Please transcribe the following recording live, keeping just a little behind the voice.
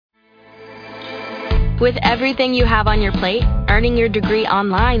With everything you have on your plate, earning your degree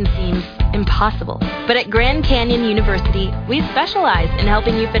online seems impossible. But at Grand Canyon University, we specialize in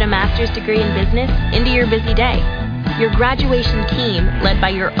helping you fit a master's degree in business into your busy day. Your graduation team, led by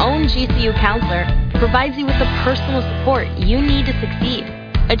your own GCU counselor, provides you with the personal support you need to succeed.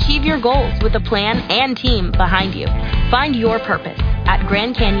 Achieve your goals with a plan and team behind you. Find your purpose at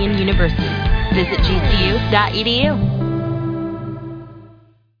Grand Canyon University. Visit gcu.edu.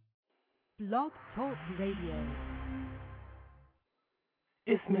 Blog Talk Radio.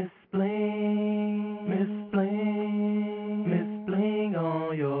 It's Miss Bling, Miss Bling, Miss Bling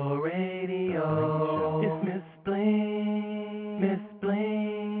on your radio. It's Miss Bling, Miss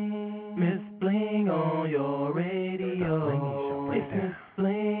Bling, Miss Bling on your radio. It's Miss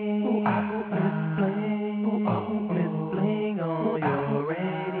Bling, Miss Bling, Miss Bling on your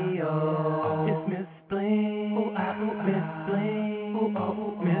radio. It's Miss Bling, Miss Bling,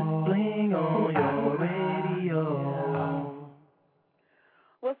 Miss Bling on your radio.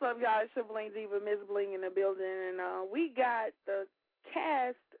 What's up, y'all? It's your Bling Diva, Miss Bling in the building, and we got the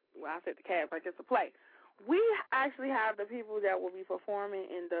cast. Well, I said the cast, like it's a play. We actually have the people that will be performing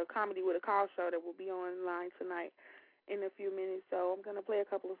in the Comedy with a Call show that will be online tonight in a few minutes. So I'm going to play a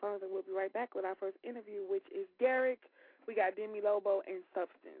couple of songs, and we'll be right back with our first interview, which is Derek. We got Demi Lobo and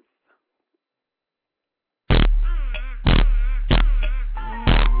Substance.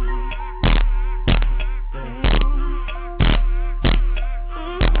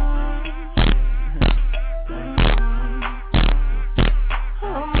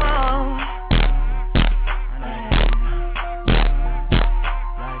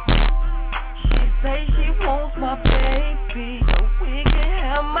 My baby, so we can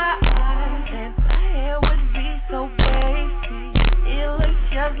have my eyes, and her hair would be so baby. It looks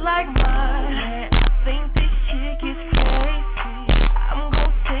just like mine. I think this chick is crazy. I'm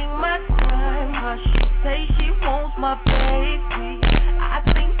gonna take my time, 'cause she say she wants my baby. I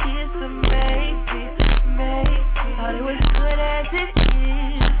think it's a maybe, maybe. Thought it was good as it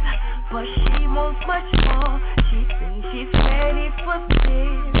is, but she wants much more. She thinks she's ready for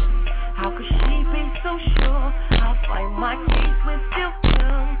this. How could she be so sure? I'll fight my case with still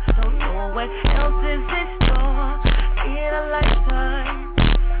come. Don't know what else is in store. In a lifetime,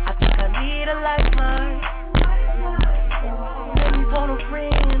 I think I need a lifeline. Let me phone a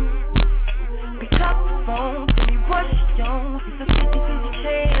friend. Pick up the phone, tell me what she on. It's a 50-50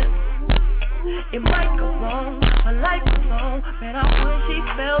 chance. It might go wrong, her life goes on. Man, I wish she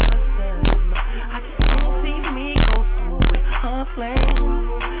felt the same. I just don't see me go through with her flame.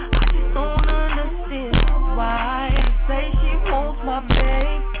 Don't understand why she say she wants my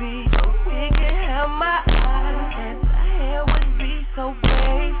baby, so we can have my eyes, and her hair would be so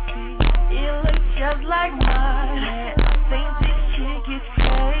wavy. It looks just like mine. I think this chick is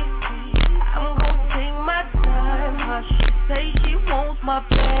crazy. I'm gonna take my time, 'cause she say she wants my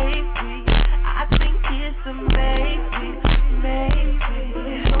baby. I think it's a maybe, maybe.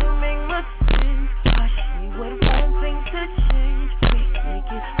 It don't make much sense why she would want things to change. We think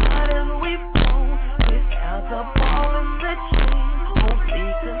it's hard as we've gone without the ball and the chain.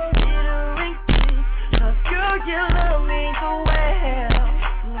 Only considering this, 'cause girl, you love me so well.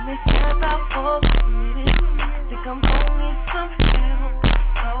 Let me step out for a minute. Think I'm gonna need some help.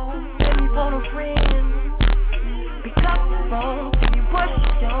 So let me phone a friend. Pick up the phone, tell me what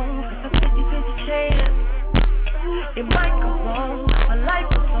she on. It's a 50-50 chance. It might go wrong, her life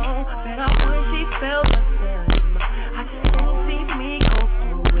goes on. But I wish she felt the same. I just don't see me go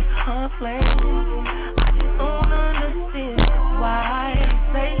through with her flame. I just don't understand why she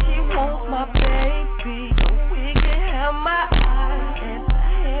say she wants my baby, so we can have my eyes, and her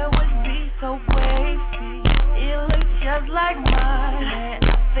hair would be so wavy. It looks just like mine. I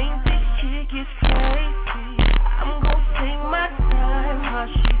think this chick is crazy. I'm gonna take my time, 'cause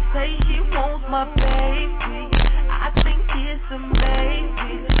she say she wants my baby. I think it's a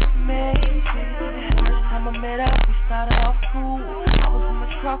maybe, maybe. First time I met her, we started off cool. I was in my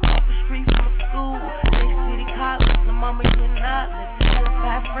truck off the street from school. Big city college, the mama getting out. Let's get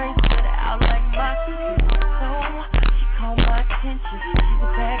 5 friends, put it out like my sister. So she caught my attention. She's a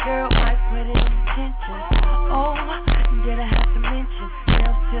bad girl, might put it in detention. Oh, did I have to mention?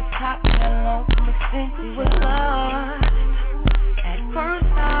 Nails tip top, got long from extensions. Was lost at first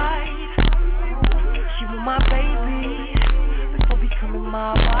sight. She was my baby before becoming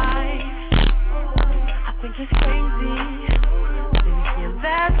my wife. I think it's crazy, thinking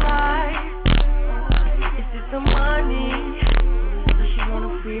that's life. Is it the money? Does she want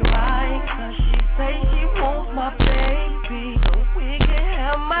a free ride? 'Cause she say she wants my baby, so we can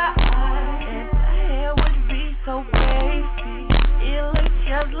have my eyes, and her hair would be so wavy. It looks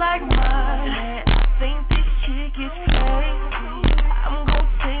just like mine. I think this chick is crazy. I'm gon'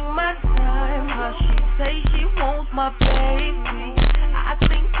 take my time. How she say she wants my baby. I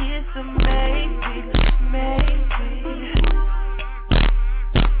think it's a maybe. Maybe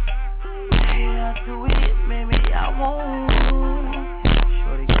I'll do it, maybe I won't.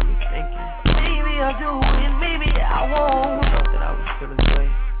 Shorty got me thinking. Maybe I'll do it, maybe I won't. I thought that I was feeling this way.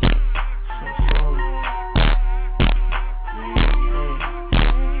 So slowly.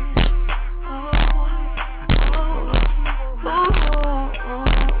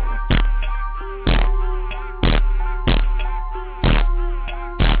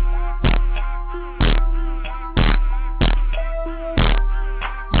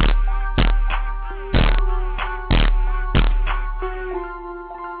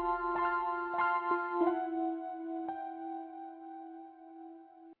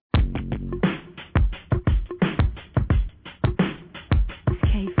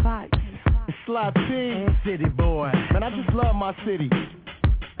 City boy, man, I just love my city.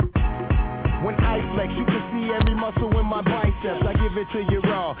 When I flex, you can see every muscle in my biceps. I give it to you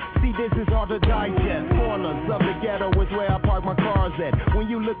raw. See, this is hard to digest. Corners of the ghetto is where I park my cars at. When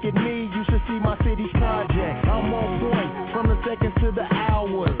you look at me, you should see my city's project. I'm on point from the seconds to the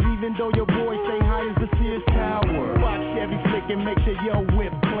hours. Even though your boy say high as the Sears Tower. Watch every flick and make sure your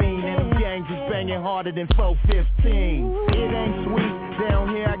whip clean. And them gangs is banging harder than 415. It ain't sweet. Down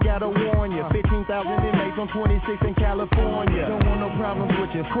here, I gotta warn you. 15,000 inmates on 26 in California. Don't want no problems with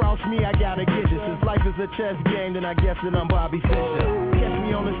you. Cross me, I gotta get you. Since life is a chess game, then I guess that I'm Bobby Fischer. Catch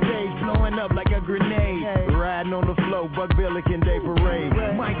me on the stage, blowing up like a grenade. Riding on the floor, Buck Billiken Day Parade.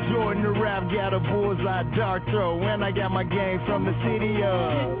 Mike Jordan, the rap, got a bullseye dart throw. And I got my game from the city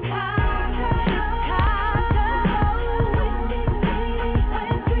of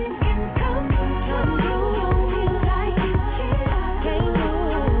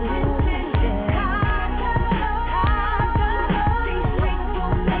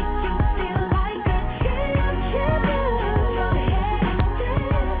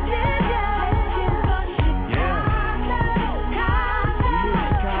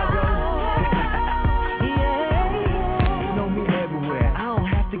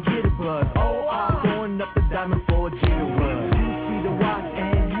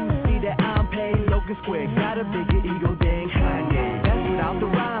Square, got a bigger ego than Kanye. That's without the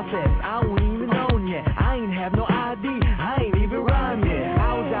rhyme fest. I don't even own yet. I ain't have no ID. I ain't even rhyme yet.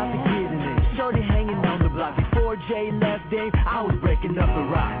 I was out to getting it. Shorty hanging on the block. Before Jay left Dave, I was breaking up the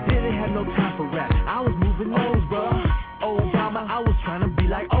rock. Didn't have no time for rap. I was moving those, bruh. Obama, I was trying to be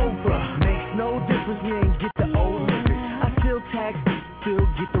like Oprah. Makes no difference, we ain't get the old lyrics. I still tax, still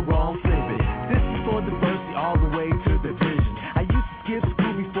get the wrong slippage. This is for diversity all the way to the vision. I used to skip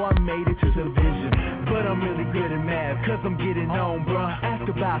school before I made it to the vision. But I'm really good at math, cause I'm getting on, bruh. Ask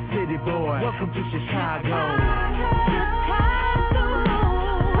about City Boy. Welcome to Chicago.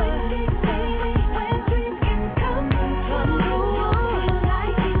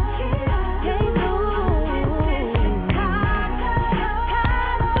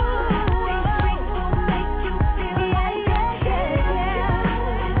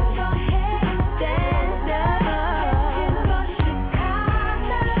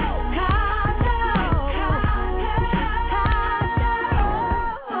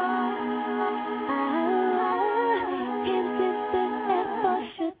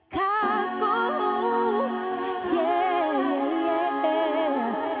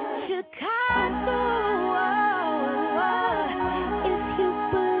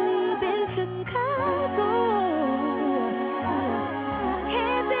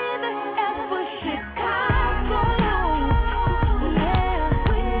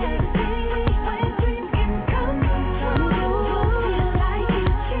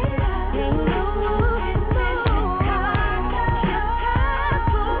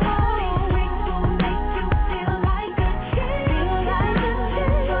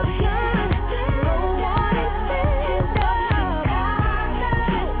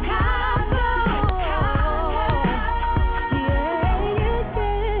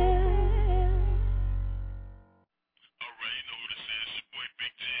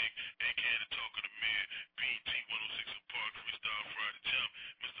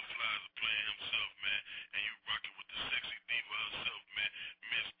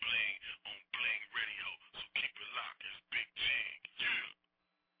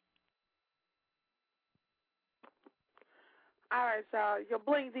 All right, y'all. Your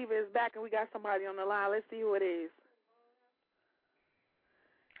Bling Diva is back, and we got somebody on the line. Let's see who it is.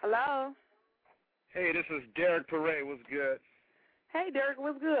 Hello? Hey, this is Derek Perret. What's good? Hey, Derek.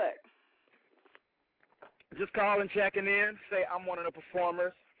 What's good? Just calling, checking in. Say I'm one of the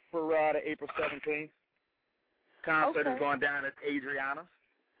performers. for the April 17th. Concert is going down at Adriana's.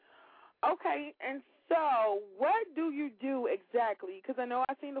 Okay, and so what do you do exactly? Because I know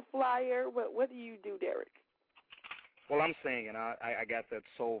I've seen the flyer, but what do you do, Derek? Well, I'm singing. I got that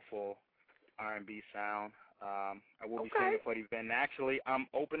soulful R&B sound. I will be singing for the event. And actually, I'm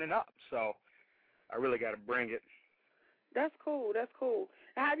opening up, so I really got to bring it. That's cool. That's cool.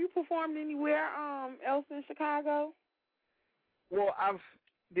 Now, have you performed anywhere else in Chicago? Well, I've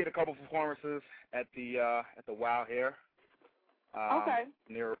did a couple performances at the Wild Hair.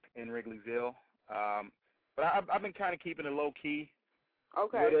 Near in Wrigleyville. But I've been kind of keeping it low key.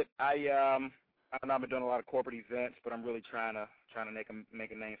 With it. I don't know, I've been doing a lot of corporate events, but I'm really trying to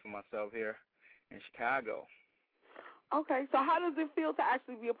make a name for myself here in Chicago. Okay, so how does it feel to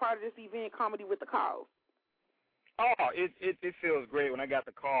actually be a part of this event, Comedy with the Cause? Oh, it feels great. When I got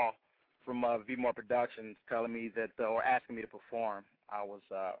the call from V.MOORE Productions telling me that or asking me to perform, I was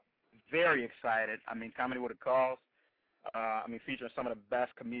very excited. I mean, Comedy with a Cause. Featuring some of the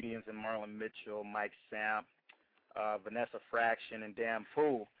best comedians in Marlon Mitchell, Mike Samp, Vanessa Fraction, and Damn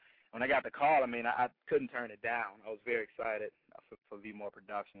Fool. When I got the call, I couldn't turn it down. I was very excited for V.MOORE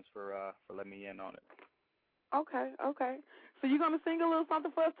Productions for letting me in on it. Okay. So you're going to sing a little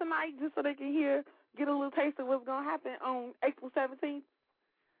something for us tonight just so they can get a little taste of what's going to happen on April 17th?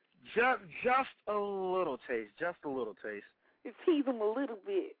 Just a little taste. You tease them a little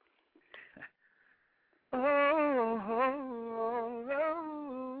bit.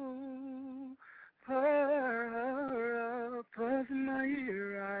 Buzz in my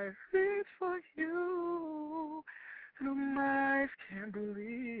ear, I reach for you. No, my eyes can't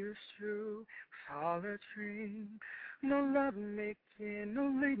believe it's true. It's all a dream. No love making, no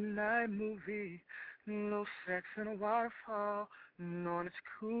late night movie. No sex in a waterfall. No, it's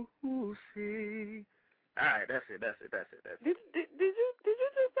cool, see. All right, that's it. Did you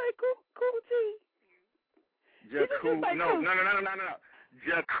just say cool tea? Jacuzzi. No.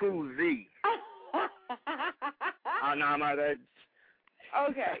 Jacuzzi. No, that.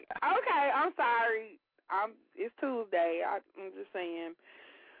 Okay, I'm sorry. It's Tuesday. I'm just saying.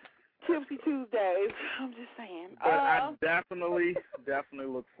 Tipsy Tuesdays. I'm just saying. But I definitely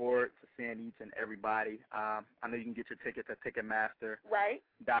look forward to seeing each and everybody. I know you can get your tickets at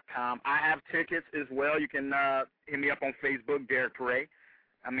Ticketmaster.com. I have tickets as well. You can hit me up on Facebook, Derek Perret.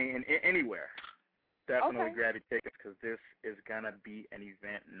 Anywhere. Definitely grab your tickets because this is going to be an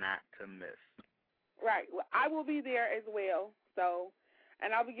event not to miss. Right. Well, I will be there as well. So,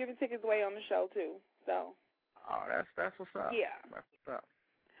 and I'll be giving tickets away on the show too. So. Oh, that's what's up. Yeah. That's what's up.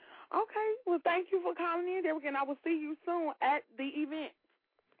 Okay. Well, thank you for calling in, Derek, and I will see you soon at the event.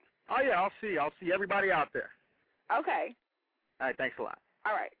 Oh yeah, I'll see everybody out there. Okay. All right. Thanks a lot.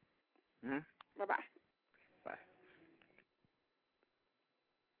 All right. Mhm. Bye-bye. Bye.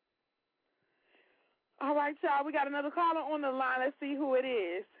 All right, y'all. We got another caller on the line. Let's see who it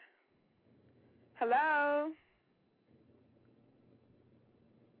is. Hello?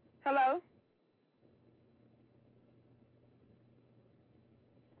 Hello?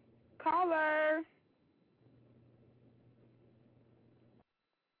 Caller.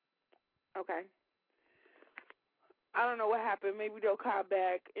 Okay. I don't know what happened. Maybe they'll call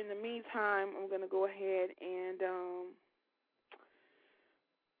back. In the meantime, I'm going to go ahead and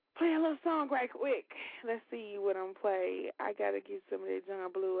play a little song right quick. Let's see what I'm playing. I got to get some of that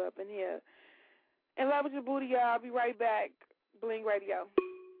John Blue up in here. In love with your booty, y'all. I'll be right back. Bling Radio.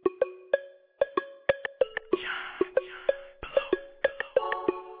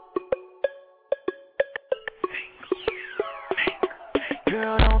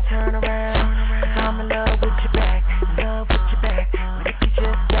 Girl, don't turn around. I'm in love with your back. But if you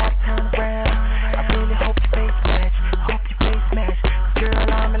just got turned around, I really hope your face match.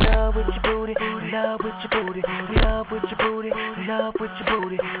 Girl, I'm in love with your booty. Love with your booty. Love with your booty. Love with your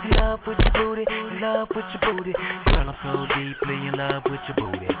booty. Love with your booty. Love with your booty. Girl, I'm so deeply in love with your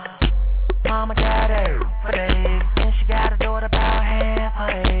booty. Mama got her for days, and she got a daughter about half her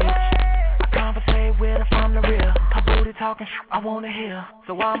age. I conversate with her from the real. Her booty talking I wanna hear.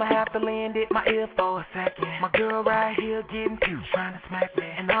 So I'ma have to lend it my ear for a second. My girl right here getting cute, trying to smack me.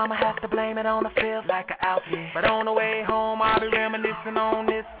 And I'ma have to blame it on the fifth like an outfit. But on the way home I'll be reminiscing on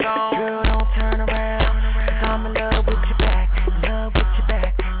this song. Girl, don't turn around, 'cause I'm in love with your back. Love with your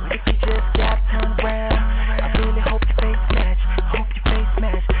back. But if you just got turned around, I really hope your face match.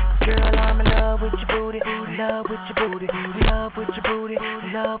 Girl, I'm in love with your booty. Love with your booty. Love with your booty.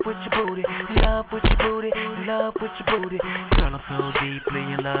 Love with your booty. Love with your booty. Love with your booty. Girl, I'm so deeply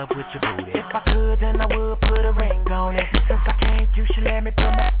in love with your booty. If I could, then I would put a ring on it. Since I can't, you should let me put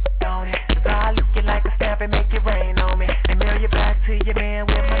my on it. 'Cause I I lick it like a stamp and make it rain on me. And mail you back to your man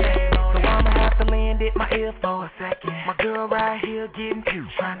with my name on it. So I'ma have to lend it my ear for a second. My girl right here getting cute,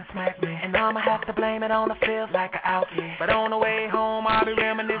 trying to smack me. And I'ma have to blame it on the fifth like an outlet. But on the way home, I'll be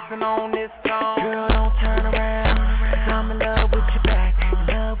reminiscing on this song. Girl, don't turn around, 'cause I'm in love with your back, in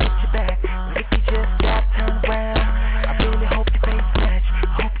love with your back. But if you just got turned around, I really hope your face match, I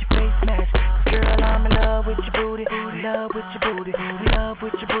hope your face match. 'Cause girl, I'm in love with your booty, in love with your booty, in love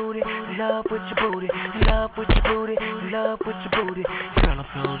with your booty, in love with your booty, in love with your booty, in love with your booty. Girl, I'm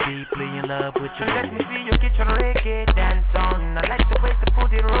so deeply in love with your booty. Let me see you get your reggae dance on. I like the way the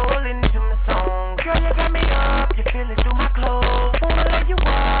booty roll into my song. Girl, you got me up, you feel it through my clothes. Wanna lay you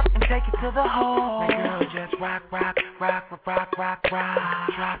up and take it to the hole. Now girl, just rock, rock, rock, rock, rock, rock.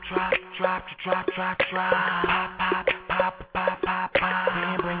 Drop, drop, drop, drop, drop, drop. Pop, pop, pop, pop, pop, pop.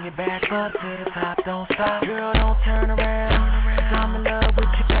 Then bring it back up to the top, don't stop. Girl, don't turn around, 'cause I'm in love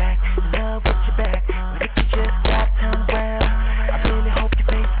with your back, in love with your back. But if you just got turned around, I really hope your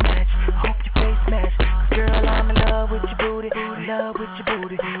face match, I hope your face match. 'Cause girl, I'm in love with your booty, in love with your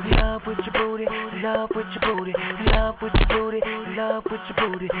booty, in love with your booty, in love with your booty, in love with your booty, in love with your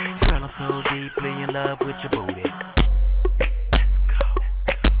booty. Girl, I'm so deeply in love with your booty.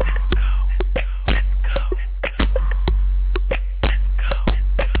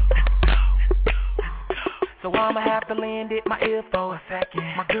 So I'ma have to lend it my ear for a second.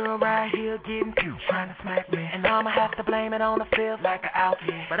 My girl right here getting cute, trying to smack me. And I'ma have to blame it on the fifth like an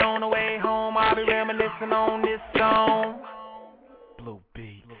outlet. But on the way home, I'll be reminiscing on this song. Blue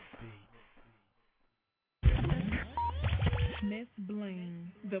Beat. Miss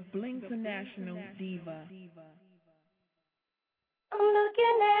Bling, the Bling International Diva. I'm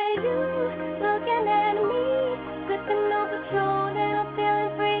looking at you, looking at me, slipping no control and I'm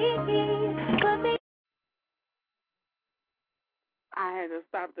feeling freaky. But I had to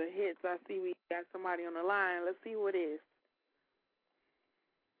stop the hits. I see we got somebody on the line. Let's see who it is.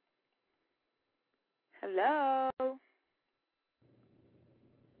 Hello?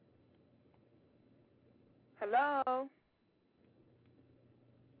 Hello?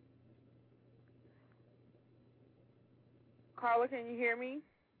 Carla, can you hear me?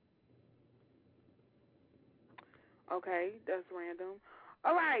 Okay, that's random.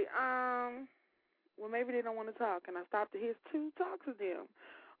 All right, well, maybe they don't want to talk, and I stopped the hits to talk to them.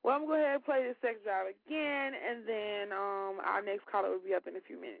 Well, I'm going to go ahead and play this sex drive again, and then our next caller will be up in a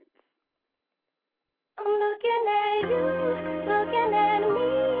few minutes. I'm looking at you, looking at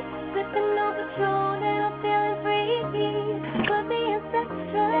me, slipping no control and I'm feeling freaky. But being sex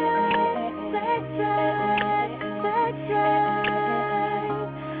drive, sex drive, sex drive.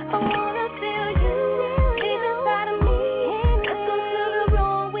 I wanna feel you deep inside of me. Let's go to the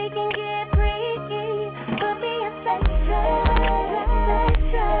room, we can get freaky. But being sex drive, sex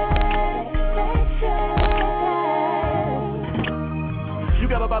drive, sex drive. You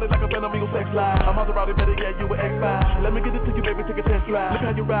got a body like a Benamigo sex live. I'm Maserati, better get you an X5. Let me get it to you, baby, take a test drive. Look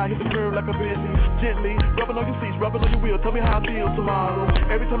how you ride, hit the curve like a Bentley. Gently, rubbing on your seats, rubbing on your wheel. Tell me how I feel tomorrow.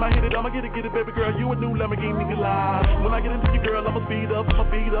 Every time I hit it, I'ma get it, baby girl. You a new Lamborghini alive. When I get into you, girl, I'ma speed up, my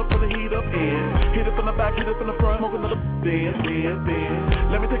feet up, put the heat up in. Hit it from the back, hit it from the front, smoke another dance.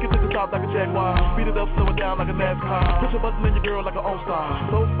 Let me take it to the top like a Jaguar. Speed it up, slow it down like a NASCAR. Push a button in your girl like an all-star.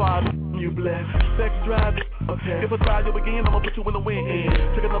 So far, you blessed. Sex drive, okay. If I try you again, I'ma put you in the wind.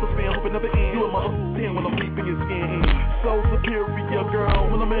 Take another spin, hope it never ends. You a mother 10 when I'm deep in your skin. So superior, girl,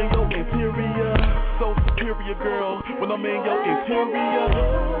 when I'm in your interior. So superior, girl, when I'm in your interior.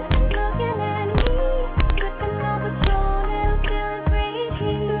 Looking at me, slipping no control and I'm feeling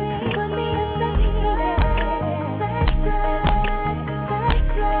freaky. But being sex drive, sex drive, sex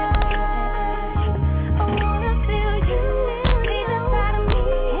drive. I wanna feel you deep inside of me.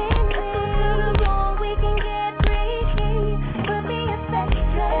 Let's go to the room, we can get freaky. But being sex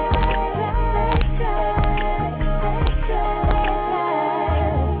drive, sex drive, sex drive.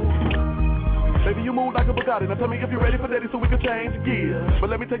 Baby, you move like a Bugatti. Now tell me if you're ready for daddy so we can change gears. But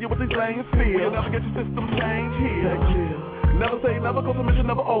let me tell you what these lanes feel. You'll never get your system changed here. Never say never, cause the mission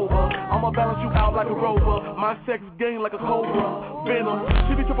never over. I'ma balance you out like a rover. My sex game like a cobra. Venom,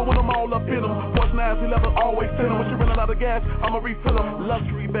 she be trippin' when I'm all up in them. What's nasty level, always send them. When she running out of gas, I'ma refill them.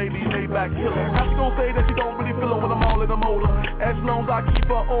 Luxury, baby, laid back killer. How she gon' say that she don't really feel it when I'm all in the motor? As long as I keep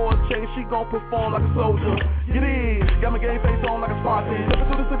her oil chain, she gon' perform like a soldier. Get in, got my game face on like a Spartan. Step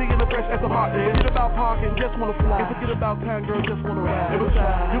into the city in the fresh as a Martin. Forget about parking, just wanna fly. And forget about time, girl, just wanna ride.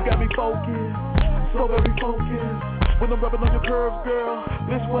 You got me focused, so very focused. When I'm rubbing on your curves, girl,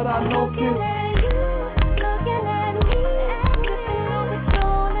 this what I know. Looking at you, looking at me, slipping no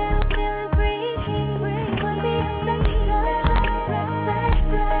control and I'm feeling freaky. But being sex drive, sex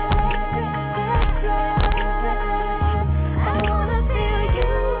drive, sex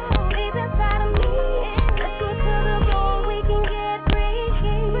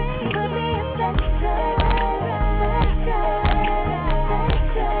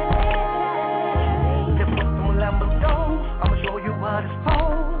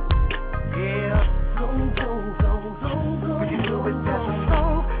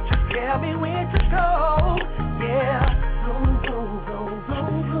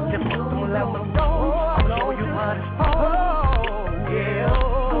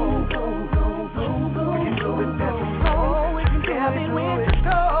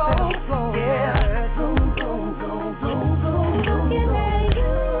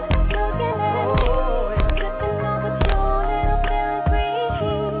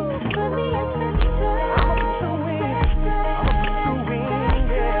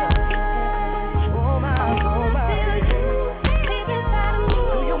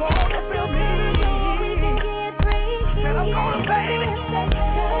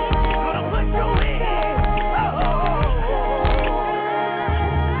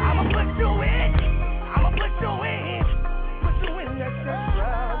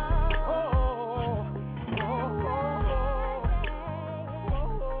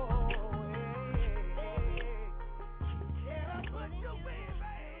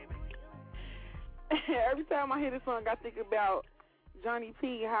Every time I hear this song, I think about Johnny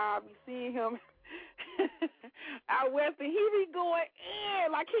P, how I be seeing him out west, and he be going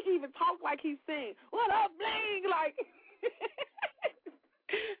in. Like, he even talk like he sing. What up, Bling? Like,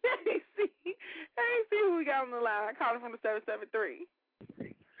 let me see who we got on the line. I called him from the 773.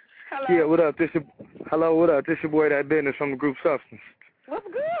 Hello. Yeah, what up? What up? This your boy, That Business, from the group Substance. What's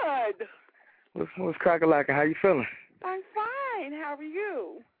good? What's crackalackin'? How you feeling? I'm fine. How are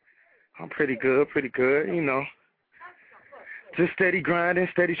you? I'm pretty good, you know. Just steady grinding,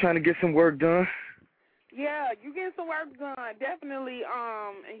 steady trying to get some work done. Yeah, you getting some work done, definitely.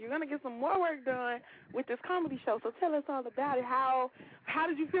 And you're gonna get some more work done with this comedy show. So tell us all about it. How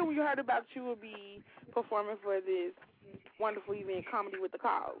did you feel when you heard about you would be performing for this wonderful event, Comedy with the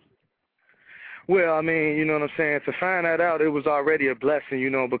Cause? Well, I mean, you know what I'm saying. To find that out, it was already a blessing, you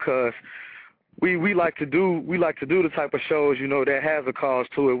know, because we like to do the type of shows, you know, that has a cause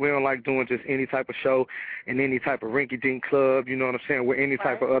to it. We don't like doing just any type of show in any type of rinky-dink club, you know what I'm saying, with any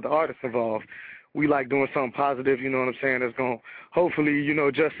type of other artists involved. We like doing something positive, you know what I'm saying, that's going to hopefully, you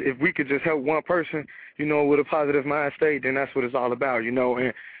know, just if we could just help one person, you know, with a positive mind state, then that's what it's all about, you know.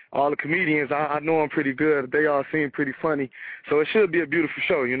 And all the comedians, I know them pretty good. They all seem pretty funny. So it should be a beautiful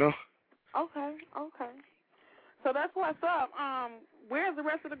show, you know. Okay. So that's what's up. Where's the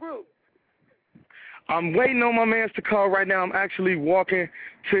rest of the group? I'm waiting on my mans to call right now. I'm actually walking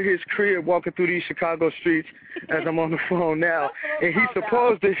to his crib, walking through these Chicago streets as I'm on the phone now. And he's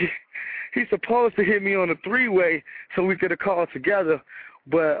supposed to hit me on the three-way so we could have called together.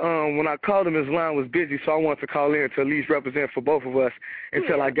 But when I called him, his line was busy, so I wanted to call in to at least represent for both of us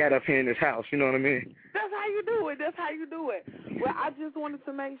until I got up here in his house. You know what I mean? That's how you do it. Well, I just wanted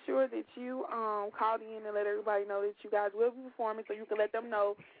to make sure that you called in and let everybody know that you guys will be performing, so you can let them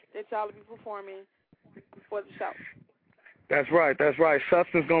know that y'all will be performing for the show. That's right.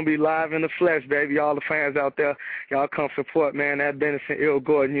 Substance going to be live in the flesh, baby. All the fans out there, y'all come support, man. That Dennis and Ill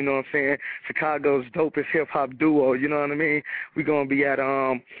Gordon, you know what I'm saying? Chicago's dopest hip-hop duo, you know what I mean? We're going to be at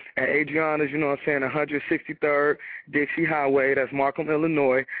Adriana's, you know what I'm saying, 163rd Dixie Highway. That's Markham,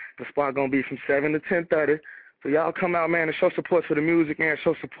 Illinois. The spot going to be from 7 to 10:30. So y'all come out, man, and show support for the music and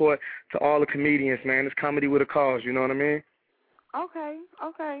show support to all the comedians, man. It's comedy with a cause, you know what I mean? Okay.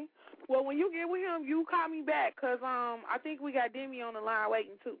 Well, when you get with him, you call me back, because I think we got Demi on the line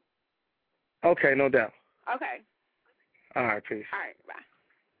waiting, too. Okay, no doubt. Okay. All right, peace. All right, bye.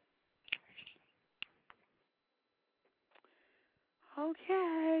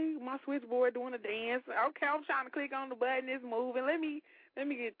 Okay, my switchboard doing a dance. Okay, I'm trying to click on the button. It's moving. Let me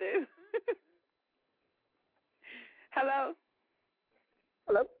get this. Hello?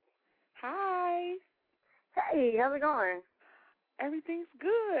 Hello? Hi. Hey, how's it going? Everything's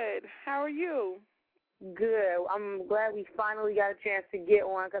good. How are you? Good. I'm glad we finally got a chance to get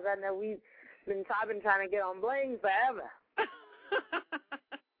one, because I know I've been trying to get on Bling forever.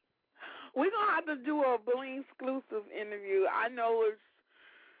 We're going to have to do a Blingsclusive interview. I know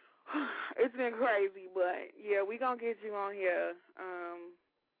it's been crazy, but, yeah, we're going to get you on here.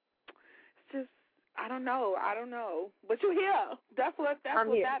 It's just, I don't know. But you're here. That's what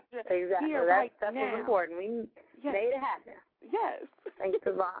here. Exactly. Here right that's now. what's important. We made it happen. Yes. Thanks,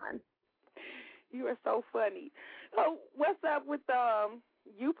 Devon. You are so funny. So what's up with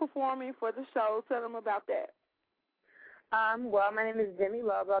you performing for the show? Tell them about that. Well, my name is Demi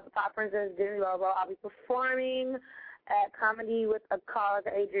Lobo, the pop princess Demi Lobo. I'll be performing at Comedy with a Cause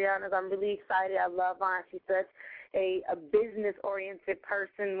at Adriana's. I'm really excited. I love her. She's such a business-oriented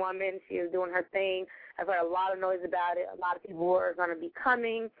woman. She is doing her thing. I've heard a lot of noise about it. A lot of people are going to be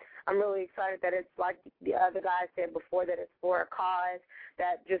coming. I'm really excited that it's like the other guys said before, that it's for a cause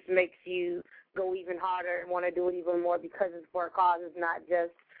that just makes you go even harder and want to do it even more because it's for a cause. It's not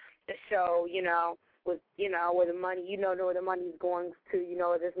just a show, with, where the money, where the money is going to,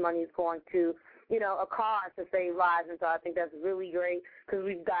 where this money is going to, a cause to save lives. And so I think that's really great, because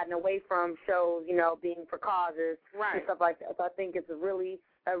we've gotten away from shows, being for causes and stuff like that. So I think it's a really,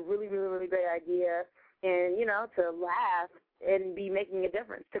 really great idea. And, to laugh and be making a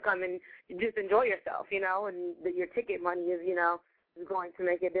difference, to come and just enjoy yourself, and your ticket money is, is going to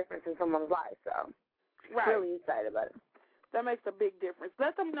make a difference in someone's life. So really excited about it. That makes a big difference.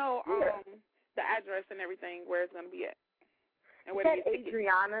 Let them know the address and everything, where it's going to be at. And where it's at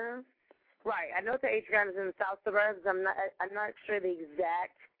Adriana's. Right. I know it's at Adriana's in the south suburbs. I'm not sure the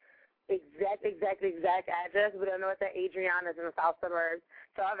exact address, but I know it's at Adriana's in the south suburbs.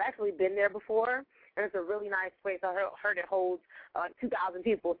 So I've actually been there before, and it's a really nice place. I heard it holds 2,000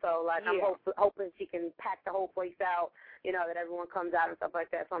 people. So I'm hoping she can pack the whole place out, that everyone comes out and stuff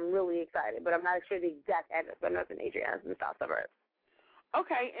like that. So I'm really excited, but I'm not sure the exact address, but I know it's in Adriana's in the south suburbs.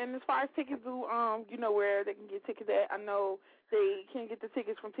 Okay, and as far as tickets do, you know where they can get tickets at. I know they can't get the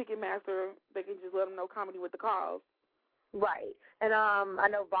tickets from Ticketmaster. They can just let them know Comedy with the Cause. Right. And I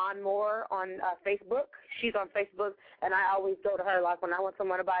know V.MOORE on Facebook. She's on Facebook, and I always go to her. Like, when I want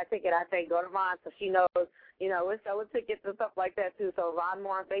someone to buy a ticket, I say go to Von, so she knows, you know, we're selling tickets and stuff like that, too. So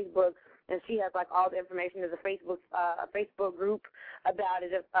V.MOORE on Facebook, and she has, like, all the information. There's a Facebook group about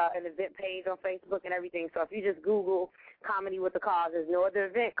it, an event page on Facebook and everything. So if you just Google Comedy with the Cause, there's no other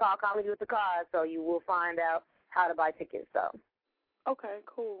event called Comedy with the Cause, so you will find out how to buy tickets. So. Okay,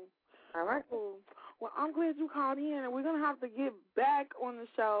 cool. All right. Cool. Well, I'm glad you called in, and we're going to have to get back on the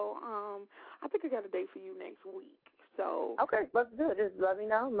show. I think I got a date for you next week. So. Okay, let's do it. Just let me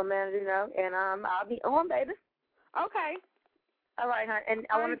know, my manager know, and I'll be on, baby. Okay. All right, hon. And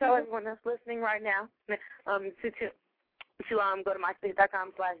I want to tell everyone that's listening right now to go to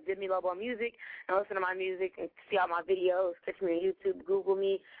myspace.com/DemiLoboMusic and listen to my music and see all my videos. Catch me on YouTube, Google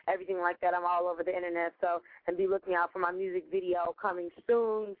me, everything like that. I'm all over the internet. So, and be looking out for my music video coming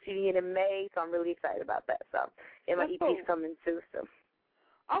soon, shooting it in May. So I'm really excited about that. So, and my EP's coming too. So.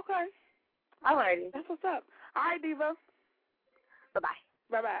 Okay. All righty. That's what's up. All right, Diva. Bye-bye.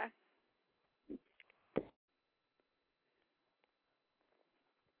 Bye-bye.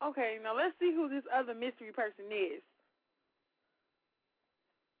 Okay, now let's see who this other mystery person is.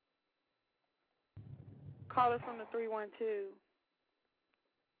 Call us from the 312.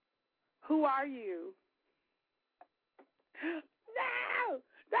 Who are you? No!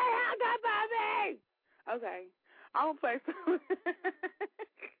 They hung up on me! Okay, I'm going to play some.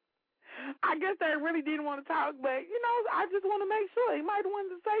 I guess they really didn't want to talk, but, you know, I just want to make sure. He might have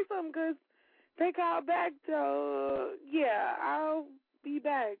wanted to say something because they called back. So, yeah, I'll be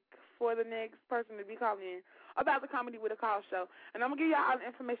back for the next person to be calling in about the Comedy with a Call show. And I'm going to give you all the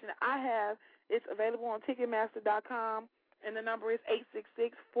information that I have. It's available on Ticketmaster.com, and the number is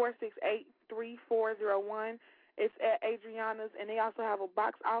 866-468-3401. It's at Adriana's, and they also have a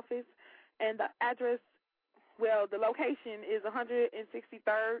box office. And the address, well, the location is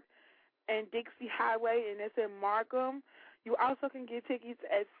 163rd and Dixie Highway, and it's in Markham. You also can get tickets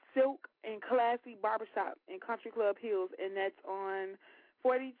at Silk and Classy Barbershop in Country Club Hills, and that's on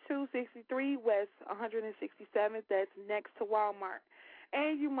 4263 West 167th. That's next to Walmart.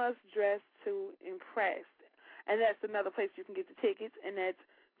 And you must dress to impress. And that's another place you can get the tickets, and that's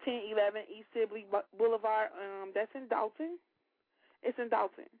 1011 East Sibley Boulevard. That's in Dalton. It's in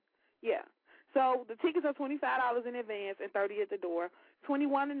Dalton. Yeah. So the tickets are $25 in advance and $30 at the door.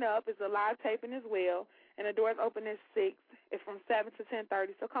 21 and up is a live taping as well, and the doors open at 6. It's from 7 to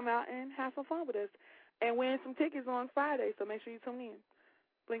 10:30. So come out and have some fun with us and win some tickets on Friday. So make sure you tune in.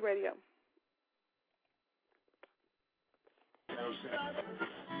 Bling Radio. Okay.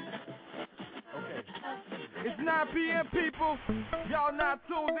 It's 9 p.m. people. Y'all not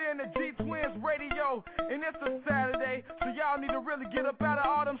tuned in to G Twins Radio, and it's a Saturday, so y'all need to really get up out of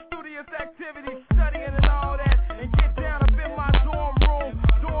all them studious activities, studying and all that, and get down up in my dorm room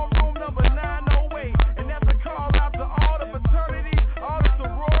number 908, and that's a call out to all the fraternities, all the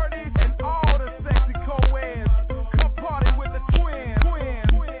sororities, and all the sexy co-eds. Come party with the twins.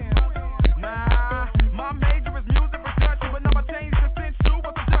 Nah, my major is music production, but now my change to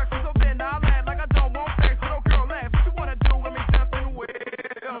sensual production. So then I'll laugh like I don't want sex. So girl, laugh. What you wanna do? Let me just in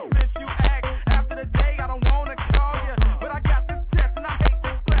well. Since you act after the day, I don't wanna call you, but I got this test and I hate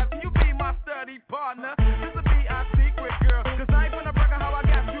this class. Can you be my study partner? This'll be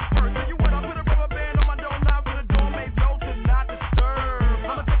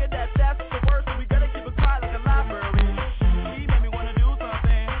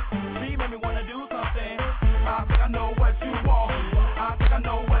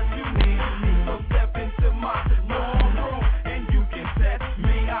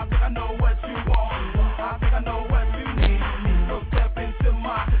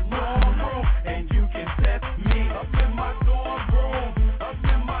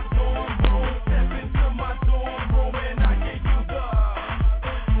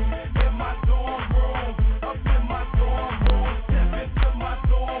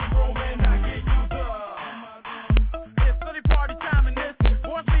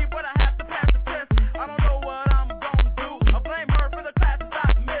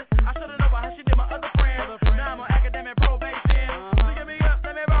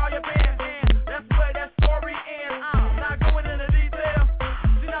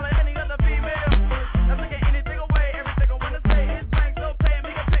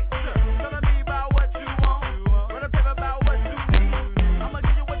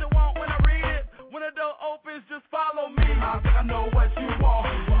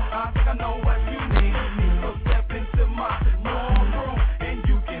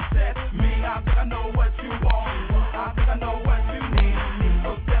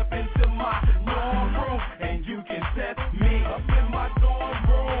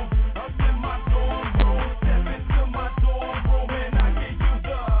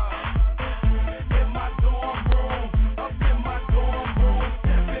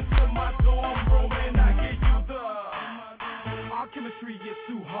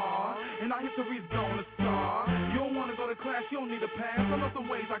too hard, and our history's gonna start. You don't wanna go to class, you don't need a pass. I know some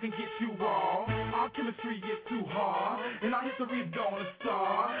ways I can get you all. Our chemistry is too hard, and our history's gonna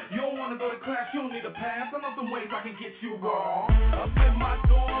start. You don't wanna go to class, you don't need a pass. I know some ways I can get you all. Up in my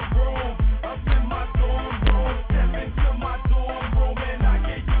dorm room, up in my dorm room. Step into my dorm room and I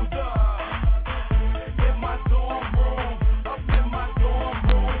get you the. In my dorm room, up in my dorm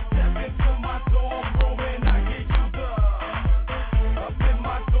room. Step into my dorm room and I get you the. Up in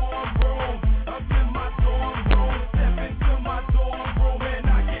my dorm room, up in my dorm room. Step into my dorm room and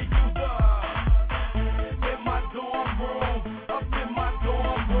I get you the. In my dorm room, up in my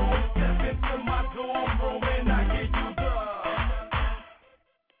dorm room. Step into my dorm room and I get you the.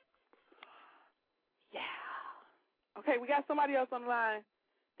 Yeah. Okay, we got somebody else on the line.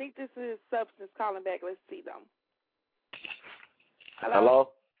 I think this is Substance calling back. Let's see them.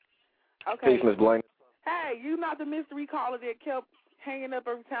 Hello? Okay. Peace, Miss Bling. Hey, you not the mystery caller that kept hanging up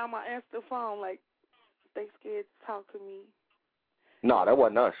every time I answered the phone, like they scared to talk to me. No, that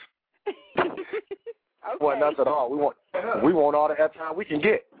wasn't us. Okay. Wasn't us at all. We want all the airtime we can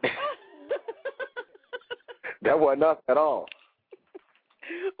get. That wasn't us at all.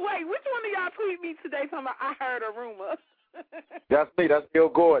 Wait, which one of y'all tweet me today talking about I heard a rumor? That's me. That's Bill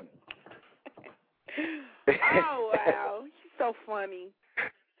Gordon. Oh, wow. He's so funny.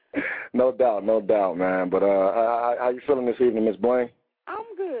 No doubt, man. But how you feeling this evening, Miss Bling?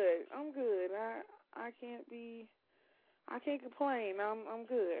 I'm good. I can't complain. I'm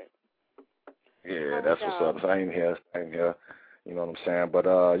good. Yeah, that's what's up. Same here. You know what I'm saying? But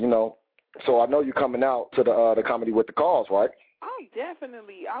so I know you're coming out to the comedy with the cause, right? Oh,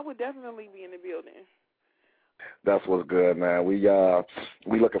 definitely. I would definitely be in the building. That's what's good, man. We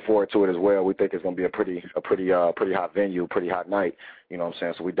looking forward to it as well. We think it's gonna be a pretty hot venue, pretty hot night. You know what I'm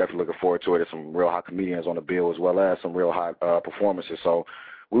saying? So we definitely looking forward to it. There's some real hot comedians on the bill as well as some real hot performances. So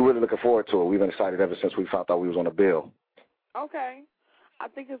we're really looking forward to it. We've been excited ever since we found out we was on the bill. Okay. I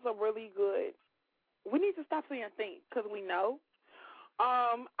think it's a really good. We need to stop saying think because we know.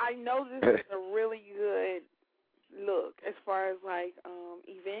 I know this is a really good look as far as like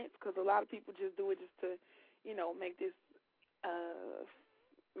events because a lot of people just do it just to, make this,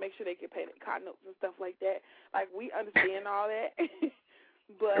 make sure they get paid at card notes and stuff like that. Like we understand all that,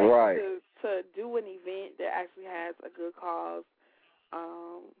 but right. to do an event that actually has a good cause,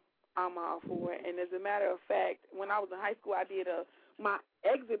 I'm all for it. And as a matter of fact, when I was in high school, I did my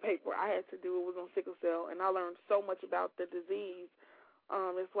exit paper I had to do. It was on sickle cell, and I learned so much about the disease.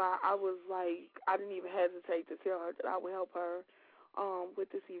 That's why I was like, I didn't even hesitate to tell her that I would help her with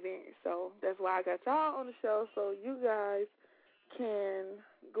this event. So that's why I got y'all on the show, so you guys can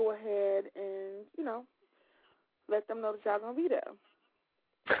go ahead and, let them know that y'all going to be there.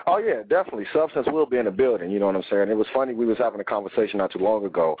 Oh, yeah, definitely. Substance will be in the building, you know what I'm saying? It was funny, we was having a conversation not too long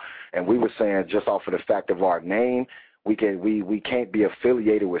ago, and we were saying just off of the fact of our name, we can't be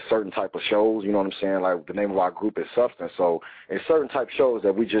affiliated with certain type of shows, you know what I'm saying? Like the name of our group is Substance, so it's certain type of shows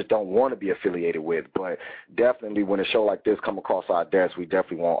that we just don't want to be affiliated with. But definitely when a show like this come across our desk, we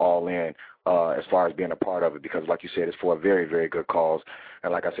definitely want all in as far as being a part of it because, like you said, it's for a very, very good cause.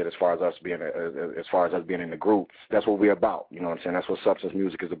 And like I said, as far as us being in the group, that's what we're about. You know what I'm saying? That's what Substance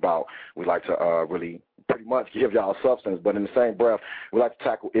music is about. We like to really pretty much give y'all substance, but in the same breath, we like to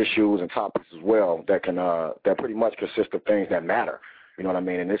tackle issues and topics as well that can that pretty much consist of things that matter. You know what I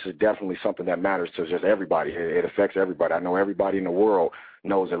mean? And this is definitely something that matters to just everybody. It affects everybody. I know everybody in the world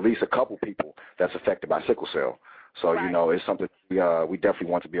knows at least a couple people that's affected by sickle cell. So, right. It's something we definitely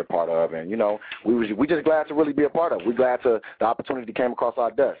want to be a part of. And, we just glad to really be a part of it. We're glad the opportunity came across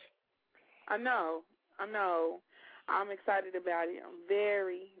our desk. I know. I'm excited about it. I'm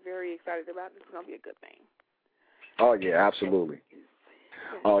very, very excited about it. It's going to be a good thing. Oh, yeah, absolutely.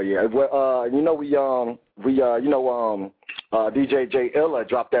 Oh, yeah. Well, DJ J Illa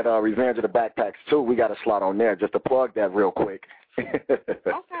dropped that Revenge of the Backpacks, too. We got a slot on there just to plug that real quick.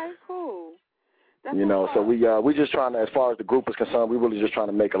 Okay, cool. That's so we just trying to, as far as the group is concerned, we really just trying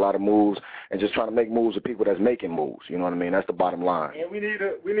to make a lot of moves and just trying to make moves with people that's making moves. You know what I mean? That's the bottom line. And we need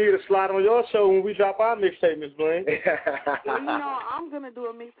a slot on your show when we drop our mixtape, Ms. Bling. Well, I'm gonna do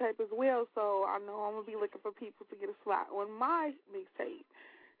a mixtape as well, so I know I'm gonna be looking for people to get a slot on my mixtape.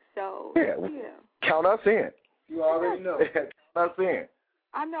 So yeah. Count us in. You already know. Count us in.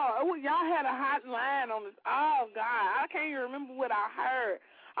 I know. Y'all had a hot line on this. Oh God, I can't even remember what I heard.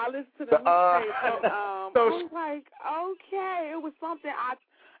 I listened to the mixtape, I was like, okay, it was something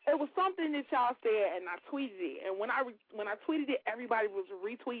that y'all said, and I tweeted it. And when I tweeted it, everybody was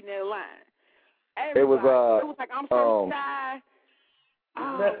retweeting that line. Everybody. It was like, I'm so shy.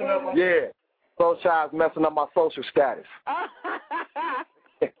 Yeah, so shy is messing up my social status.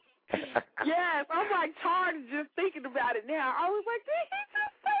 Yes, I'm like charged just thinking about it now. I was like, did he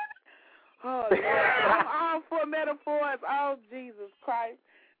just say that? Oh, yeah. I'm all for metaphors. Oh, Jesus Christ.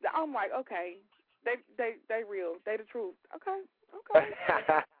 I'm like, okay, they real. They the truth. Okay.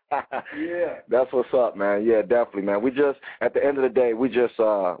 Yeah, that's what's up, man. Yeah, definitely, man. We just, at the end of the day, we just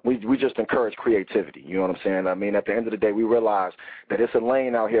encourage creativity. You know what I'm saying? I mean, at the end of the day, we realize that it's a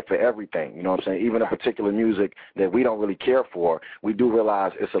lane out here for everything. You know what I'm saying? Even a particular music that we don't really care for, we do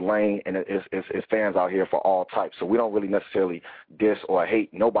realize it's a lane and it's fans out here for all types. So we don't really necessarily diss or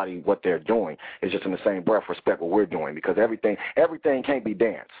hate nobody what they're doing. It's just in the same breath respect what we're doing, because everything can't be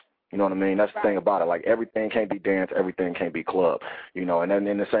dance. You know what I mean? That's the thing about it. Like, everything can't be dance, everything can't be club. You know, and then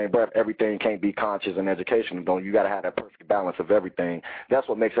in the same breath, everything can't be conscious and education. You got to have that perfect balance of everything. That's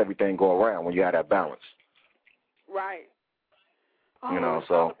what makes everything go around, when you have that balance. Right. You know,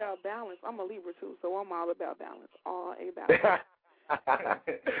 I'm all about balance. I'm a Libra too, so I'm all about balance. All about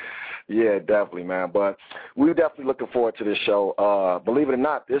Yeah, definitely, man. But we're definitely looking forward to this show. Believe it or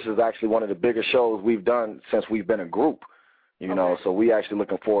not, this is actually one of the biggest shows we've done since we've been a group. You know, so we actually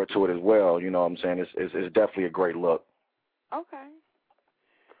looking forward to it as well. You know what I'm saying? It's definitely a great look. Okay.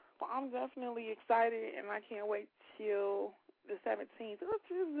 Well, I'm definitely excited, and I can't wait till the 17th.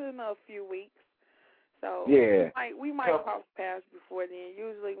 Which is in a few weeks. So yeah, we might cross paths before then.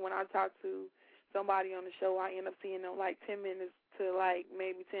 Usually when I talk to somebody on the show, I end up seeing them like 10 minutes to like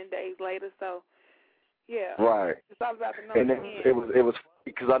maybe 10 days later. So, yeah. Right. It's all about the numbers. And it was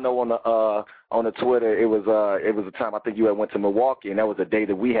because I know on the Twitter it was a time I think you had went to Milwaukee, and that was the day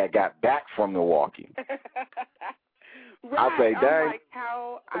that we had got back from Milwaukee. Right. I say, dang. I'm like,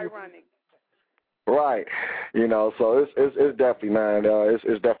 how ironic. Right. You know, so it's definitely, man,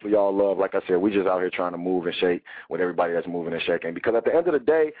 it's definitely all love. Like I said, we just out here trying to move and shake with everybody that's moving and shaking. Because at the end of the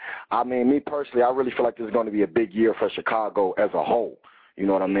day, I mean, me personally, I really feel like this is going to be a big year for Chicago as a whole. You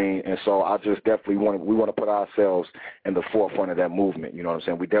know what I mean? And so I just definitely want to put ourselves in the forefront of that movement. You know what I'm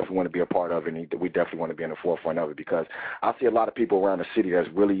saying? We definitely want to be a part of it, and we definitely want to be in the forefront of it, because I see a lot of people around the city that's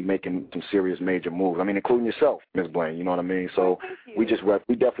really making some serious major moves. I mean, including yourself, Ms. Bling. You know what I mean? So we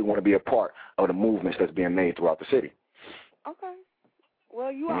definitely want to be a part of the movements that's being made throughout the city. Okay.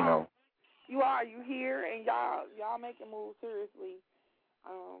 Well, you here, and y'all making moves seriously.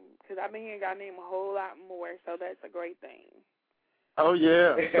 Because I've been hearing y'all name a whole lot more, so that's a great thing. Oh,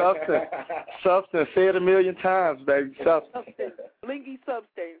 yeah. Substance. Say it a million times, baby. Substance. Blingy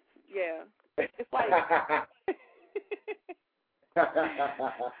substance. Yeah. It's like...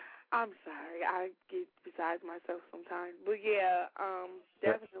 I'm sorry. I get besides myself sometimes. But, yeah,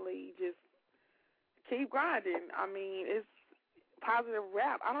 definitely just keep grinding. I mean, it's positive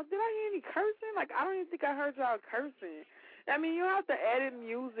rap. Did I hear any cursing? Like, I don't even think I heard y'all cursing. I mean, you have to edit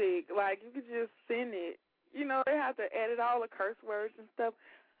music. Like, you could just send it. You know, they have to edit all the curse words and stuff.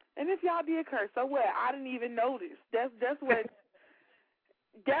 And if y'all did curse, so what? I didn't even notice. That's what's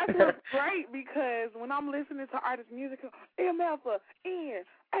great, because when I'm listening to artist music, MF, N,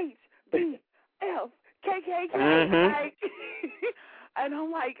 H, B, F, KKK, like, and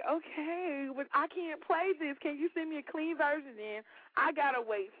I'm like, okay, but I can't play this. Can you send me a clean version in? I got to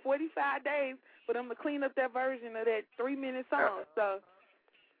wait 45 days for them to clean up that version of that 3-minute song, so...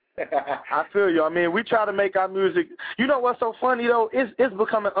 I feel you. I mean, we try to make our music. You know what's so funny though? It's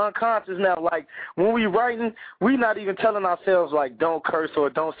becoming unconscious now. Like when we writing, we not even telling ourselves like don't curse or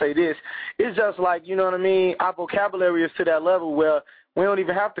don't say this. It's just like, you know what I mean? Our vocabulary is to that level where we don't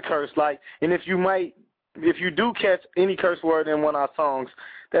even have to curse. Like, and if you do catch any curse word in one of our songs,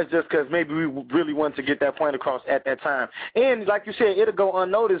 that's just because maybe we really want to get that point across at that time. And like you said, it'll go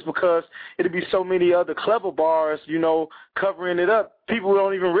unnoticed because it'll be so many other clever bars, you know, covering it up. People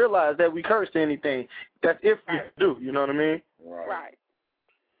don't even realize that we cursed anything. That's if we do, you know what I mean? Right.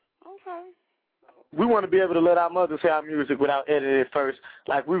 Okay. We want to be able to let our mothers hear our music without editing it first.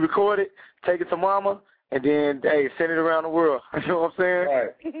 Like, we record it, take it to mama, and then, hey, send it around the world. You know what I'm saying? Right.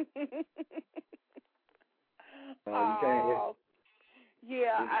 You can't.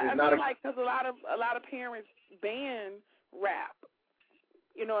 Yeah, I mean, like, because a lot of parents ban rap.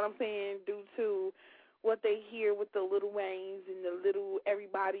 You know what I'm saying? Due to what they hear with the Little Waynes and the little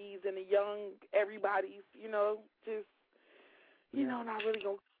everybody's and the young everybody's. You know, just not really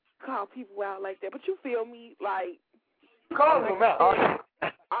gonna call people out like that. But you feel me? Like, call them out.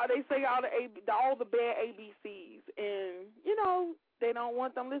 They say all the bad ABCs, and they don't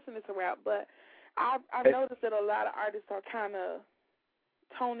want them listening to rap. But I noticed that a lot of artists are kind of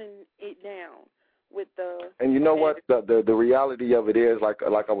toning it down with the. And you know what? The reality of it is,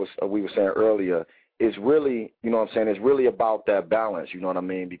 we were saying earlier, is really, you know what I'm saying, it's really about that balance, you know what I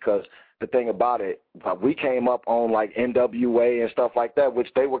mean? Because the thing about it, we came up on like NWA and stuff like that, which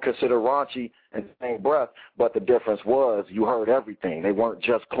they would consider raunchy in the same breath, but the difference was you heard everything. They weren't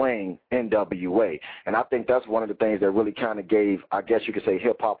just playing NWA. And I think that's one of the things that really kind of gave, I guess you could say,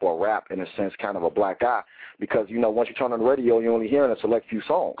 hip-hop or rap, in a sense, kind of a black eye, because, you know, once you turn on the radio, you're only hearing a select few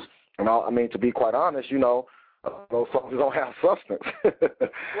songs. And I mean, to be quite honest, you know, those songs don't have substance.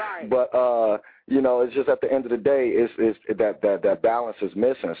 Right. But, you know, it's just at the end of the day, it's that balance is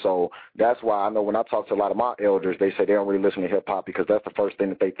missing. So that's why I know when I talk to a lot of my elders, they say they don't really listen to hip-hop because that's the first thing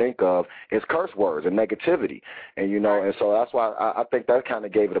that they think of is curse words and negativity. And, you know, and so that's why I think that kind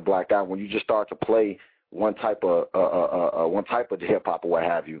of gave it a black eye. When you just start to play one type of hip hop or what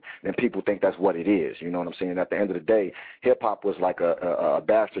have you, then people think that's what it is. You know what I'm saying? At the end of the day, hip hop was like a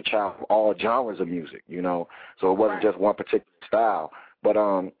bastard child of all genres of music. You know, so it wasn't just one particular style. But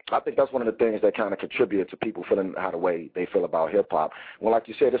I think that's one of the things that kind of contributed to people feeling how the way they feel about hip hop. Well, like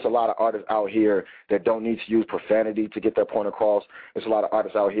you said, there's a lot of artists out here that don't need to use profanity to get their point across. There's a lot of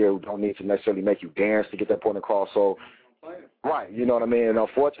artists out here who don't need to necessarily make you dance to get their point across. So. Right, you know what I mean? And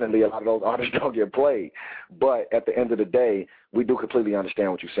unfortunately, a lot of those artists don't get played. But at the end of the day, we do completely understand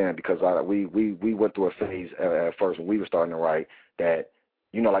what you're saying because we went through a phase at first when we were starting to write that,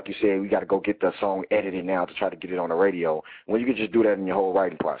 you know, like you said, we got to go get the song edited now to try to get it on the radio when you could just do that in your whole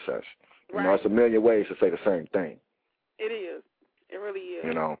writing process. Right. You know, it's a million ways to say the same thing. It is. It really is.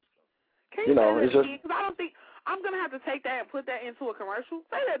 You know. Can you say that again? Because I don't think I'm going to have to take that and put that into a commercial.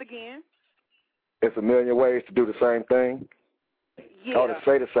 Say that again. It's a million ways to do the same thing. Yeah. Oh, to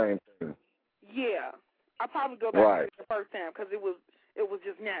say the same thing. Yeah. I'll probably go back to the first time because it was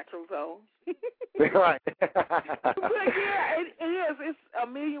just natural, so. Right. But yeah, it is. It's a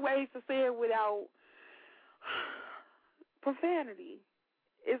million ways to say it without profanity.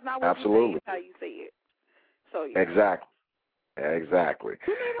 It's not what you say, it's how you say it. So yeah. Exactly.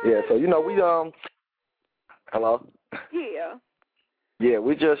 Yeah, so you know, we hello? Yeah. Yeah,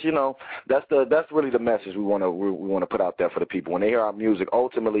 we just, you know, that's really the message we want to put out there for the people. When they hear our music,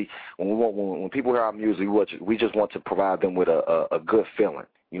 ultimately, when people hear our music, we just want to provide them with a good feeling.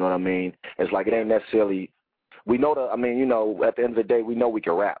 You know what I mean? It's like it ain't necessarily. We know I mean, you know, at the end of the day, we know we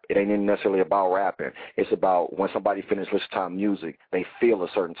can rap. It ain't necessarily about rapping. It's about when somebody finishes listening to our music, they feel a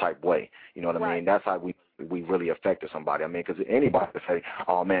certain type way. You know what I mean? That's how we really affected somebody. I mean, because anybody could say,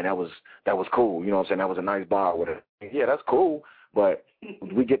 "Oh man, that was cool." You know what I'm saying? That was a nice bar with it. Yeah, that's cool. But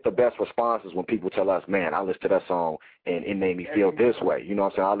we get the best responses when people tell us, man, I listened to that song and it made me feel this way. You know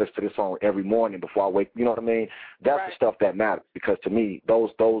what I'm saying? I listen to this song every morning before I wake. You know what I mean? That's the stuff that matters because to me,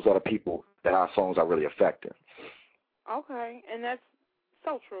 those are the people that our songs are really affecting. Okay, and that's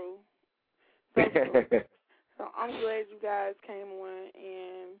so true. So true. So I'm glad you guys came on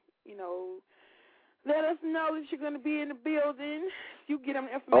and, you know, let us know that you're going to be in the building. You get them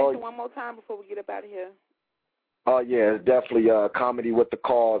information one more time before we get up out of here. Oh, yeah, it's definitely Comedy with the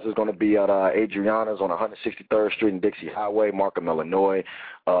Cause is going to be at Adriana's on 163rd Street and Dixie Highway, Markham, Illinois.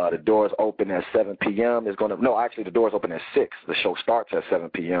 The doors open at 7 p.m. Actually, the doors open at 6. The show starts at 7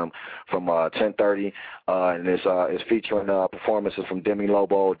 p.m. from 10:30, and it's featuring performances from Demi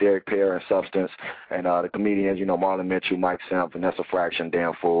Lobo, Derek Pear, and Substance, and the comedians, you know, Marlon Mitchell, Mike Simp, Vanessa Fraction,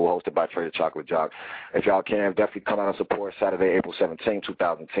 Dan Fool, hosted by Trey the Chocolate Jock. If y'all can, definitely come out and support Saturday, April 17,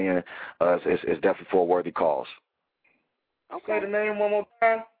 2010. It's definitely for a worthy cause. Okay. Say the name one more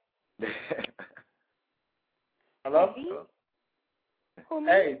time. Hello?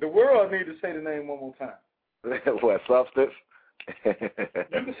 Hey, the world need to say the name one more time. What, Substance? You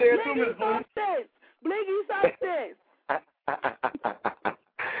can say it too, Ms. Blingy Substance.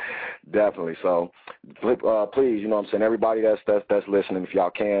 Definitely. So, please, you know what I'm saying, everybody that's listening, if y'all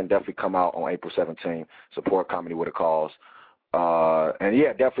can, definitely come out on April 17th, support Comedy with a Cause. And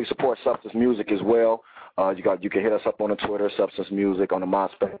yeah, definitely support Substance Music as well. You can hit us up on the Twitter, Substance Music, on the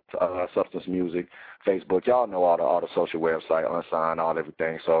MySpace, Substance Music, Facebook. Y'all know all the social website, Unsigned, all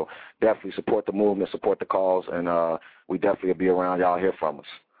everything. So definitely support the movement, support the cause, and we definitely will be around. Y'all hear from us.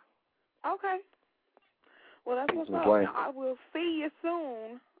 Okay. Well, that's what's up. Now, I will see you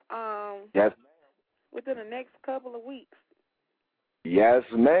soon. Yes. Within the next couple of weeks. Yes,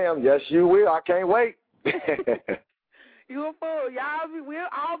 ma'am. Yes, you will. I can't wait. You're a fool.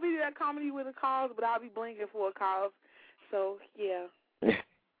 I'll be at Comedy with a Cause, but I'll be blinging for a cause. So, yeah.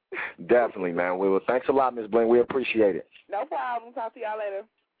 Definitely, man. Well, thanks a lot, Ms. Bling. We appreciate it. No problem. Talk to y'all later.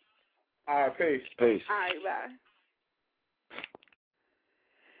 All right, peace. Peace. All right, bye.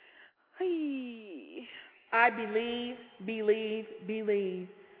 Hey. I believe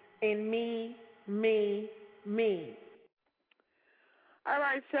in me. All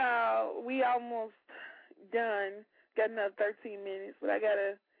right, y'all. We almost done. Got another 13 minutes, but I got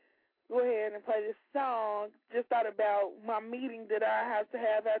to go ahead and play this song. Just thought about my meeting that I have to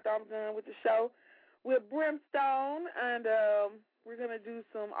have after I'm done with the show with Brimstone, and we're going to do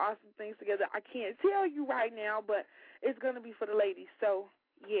some awesome things together. I can't tell you right now, but it's going to be for the ladies. So,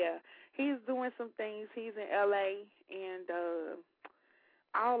 yeah, he's doing some things. He's in L.A., and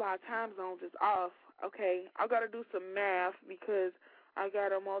all our time zones is off. Okay, I got to do some math because I got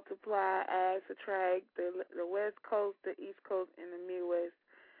to multiply, add, subtract the West Coast, the East Coast, and the Midwest,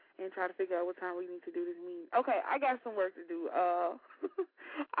 and try to figure out what time we need to do this meeting. Okay, I got some work to do.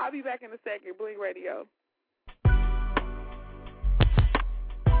 I'll be back in a second. Bling Radio.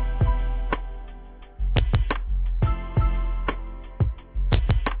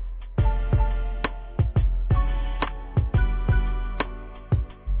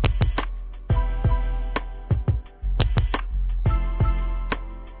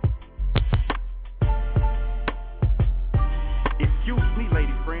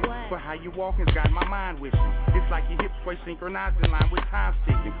 How you walking's got my mind wishing. It's like your hips sway synchronized in line with time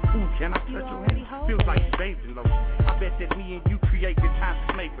sticking. Ooh, can I touch your hand? Feels like you bathed in lotion. I bet that me and you create good times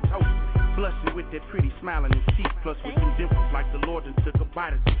to make for toast. Blushing with that pretty smile on your cheek, plus with them dimples like the Lord and took a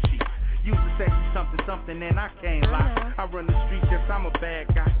bite of the cheek. Used to say she's something and I can't lie. I run the streets, yes I'm a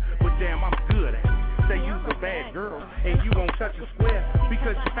bad guy, but damn I'm good at it. Say you's a bad girl and you won't touch a square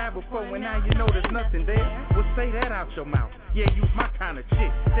because you had before and now you know there's nothing there. Well say that out your mouth. Yeah, you's my kind of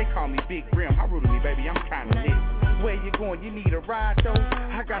chick. They call me Big Grim. How rude of me, baby? I'm kind of lit. Where you going? You need a ride, though?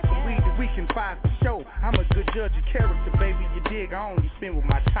 I got some weed that we can find for show. I'm a good judge of character, baby. You dig? I only spin with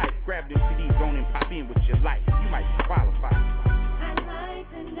my type. Grab them CDs on and pop in with your life. You might be qualified. I'd like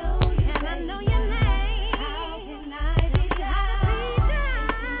to know you. Can I know your name? How can I be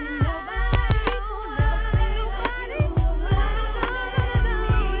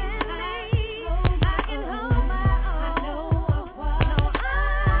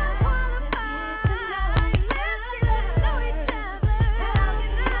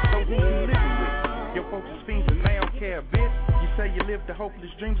You say you live the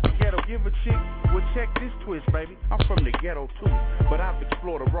hopeless dreams of the ghetto. Give a chick, well check this twist, baby. I'm from the ghetto too, but I've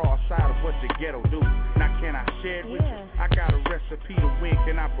explored the raw side of what the ghetto do. Now can I share it with you? I got a recipe to win,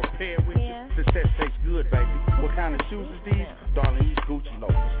 can I prepare it with you? Success tastes good, baby. What kind of shoes is these? Darling, these Gucci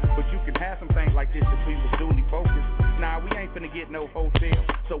loafers. But you can have some things like this if we was duly focused. Nah, we ain't finna get no hotel,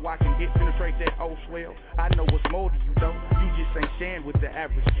 so I can penetrate that whole swell. I know what's more to you though. You just ain't sharing with the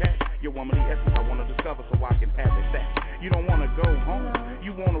average cat. Your womanly essence I wanna discover so I can have it back. You don't wanna go home,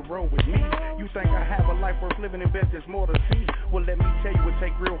 you wanna roll with me. You think I have a life worth living and bet there's more to see. Well let me tell you, it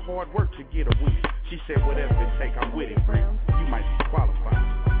take real hard work to get a win. She said whatever it take, I'm with it, friend. You might be qualified.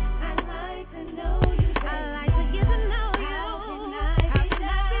 I'd like to know you. I'd like to get to know you. How can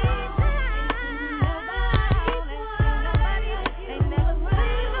I be nobody ain't never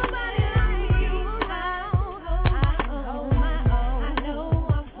seen nobody like you. I hold my own. I know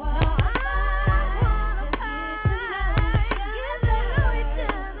I'm qualified.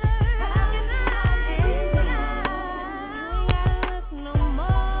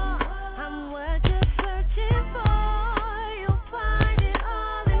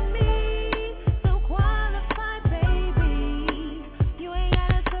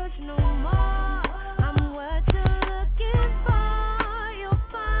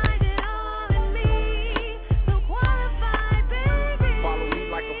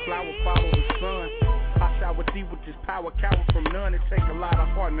 With this power, coward from none. It take a lot of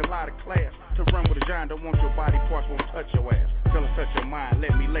heart and a lot of class to run with a giant. Don't want your body parts, won't touch your ass. Tell her touch your mind,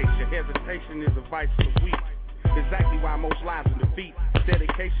 let me lace your hesitation is a vice of the weak. Exactly why most lies in defeat.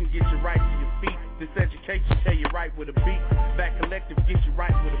 Dedication gets you right to your feet. This education tell you right with a beat. That collective gets you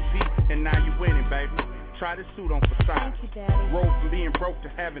right with a beat. And now you winning, baby. Try this suit on for size. Roll from being broke to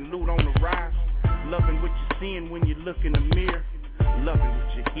having loot on the rise. Loving what you're seeing when you look in the mirror. Loving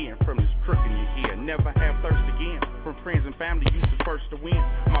what you're hearing from this crook in your ear. Never have thirst again. From friends and family, you the first to win.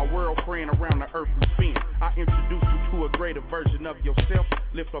 My world friend around the earth we spin. I introduce you to a greater version of yourself.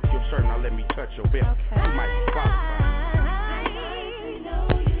 Lift up your shirt, now let me touch your belt. You might be qualified.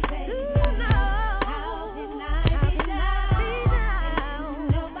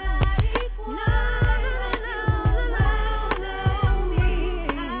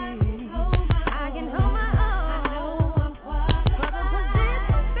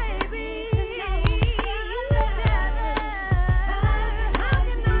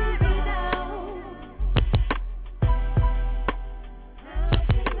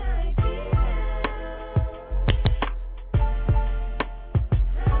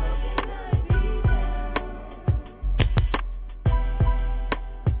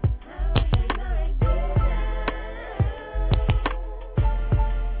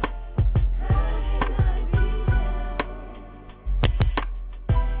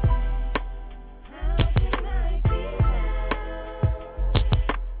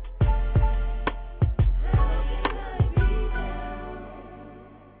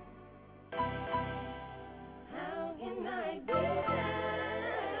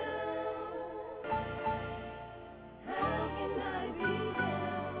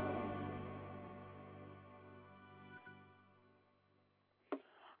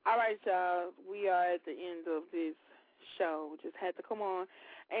 right, y'all. We are at the end of this show. Just had to come on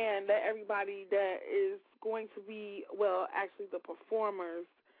and let everybody that is going to be, well, actually the performers,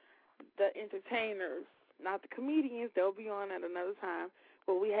 the entertainers, not the comedians, they'll be on at another time.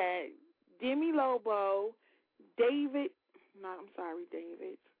 But we had Demi Lobo, David.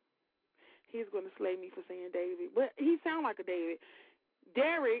 He's going to slay me for saying David, but he sounds like a David.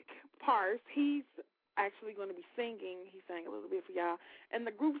 Derek Parse, he's actually going to be singing. He sang a little bit for y'all. And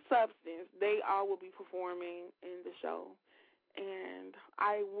the group Substance, they all will be performing in the show. And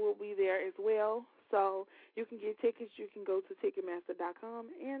I will be there as well. So you can get tickets. You can go to Ticketmaster.com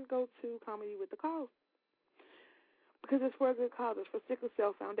and go to Comedy with the Cause. Because it's for a good cause. It's for Sickle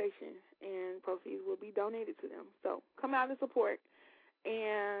Cell Foundation. And proceeds will be donated to them. So come out and support.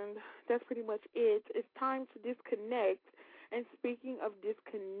 And that's pretty much it. It's time to disconnect. And speaking of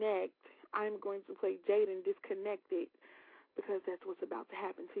disconnect, I'm going to play Jaden Disconnected because that's what's about to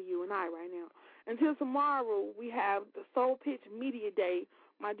happen to you and I right now. Until tomorrow, we have the Soul Pitch Media Day.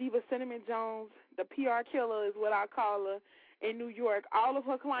 My diva Cinnamon Jones, the PR killer is what I call her, in New York. All of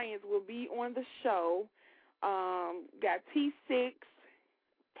her clients will be on the show. Got T6,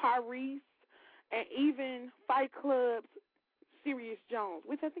 Paris, and even Fight Club's Sirius Jones,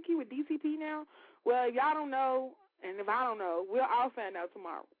 which I think he with DCP now. Well, if y'all don't know, and if I don't know, we'll all find out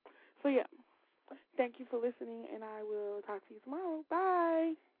tomorrow. So, yeah, thank you for listening, and I will talk to you tomorrow.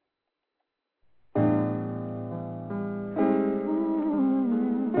 Bye.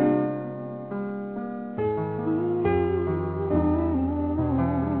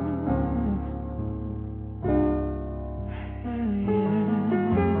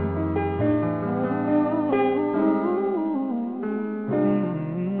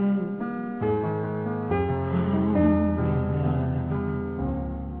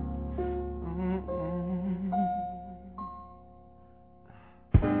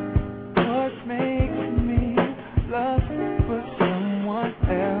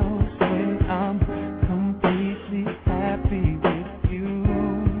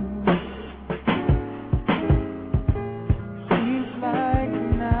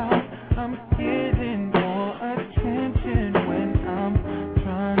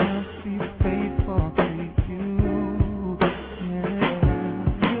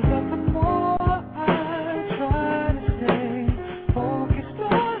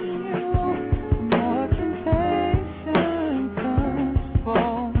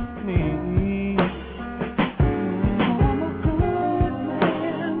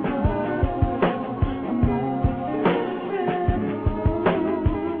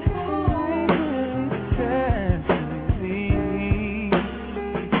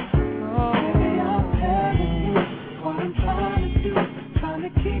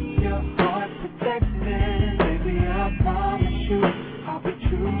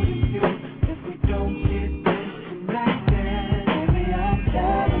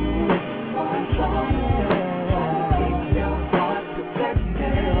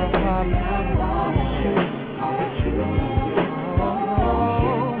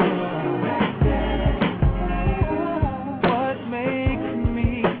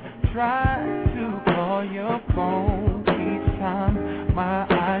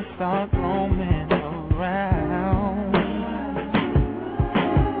 For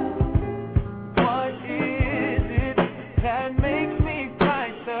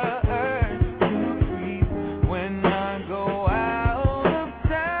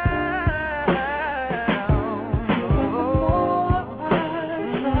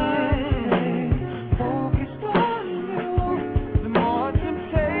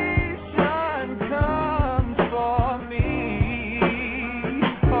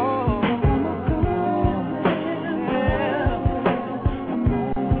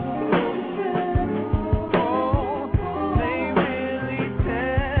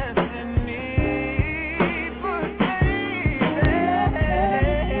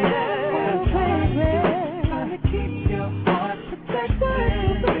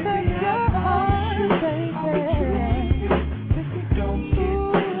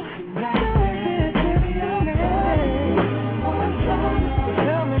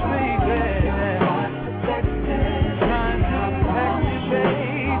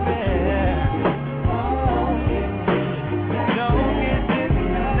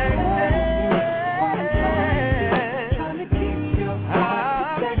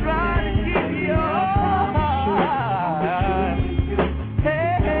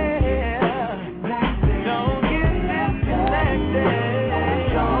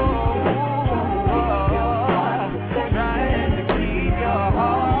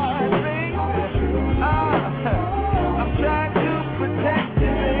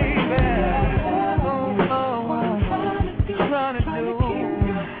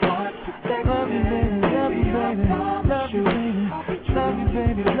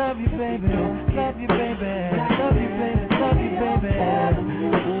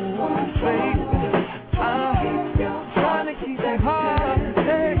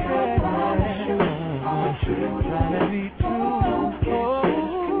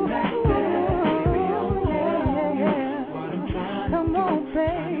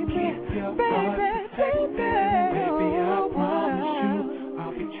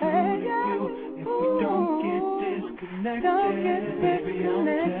Don't get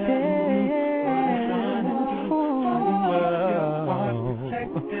disconnected.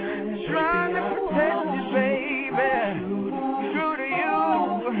 Trying to protect you, baby. True to you.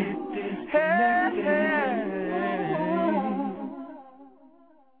 Hey, hey.